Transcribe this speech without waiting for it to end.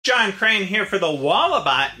John Crane here for the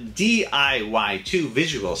Walabot DIY 2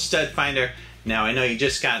 Visual Stud Finder. Now I know you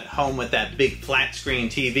just got home with that big flat screen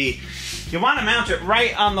TV. You want to mount it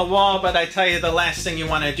right on the wall, but I tell you the last thing you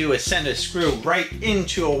want to do is send a screw right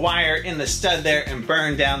into a wire in the stud there and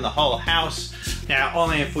burn down the whole house. Now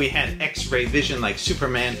only if we had X-ray vision like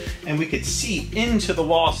Superman and we could see into the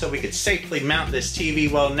wall so we could safely mount this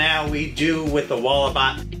TV. Well, now we do with the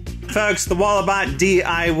Walabot. Folks, the Walabot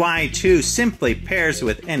DIY 2 simply pairs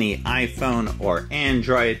with any iPhone or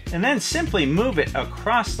Android, and then simply move it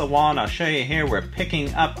across the wall, and I'll show you here. We're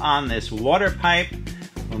picking up on this water pipe.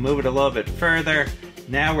 We'll move it a little bit further.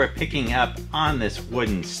 Now we're picking up on this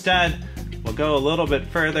wooden stud. We'll go a little bit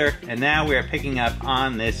further, and now we're picking up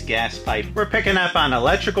on this gas pipe. We're picking up on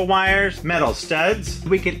electrical wires, metal studs.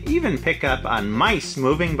 We can even pick up on mice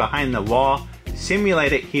moving behind the wall.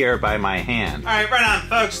 Simulate it here by my hand. All right, right on,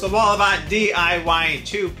 folks. The Walabot DIY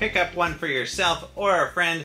 2. Pick up one for yourself or a friend.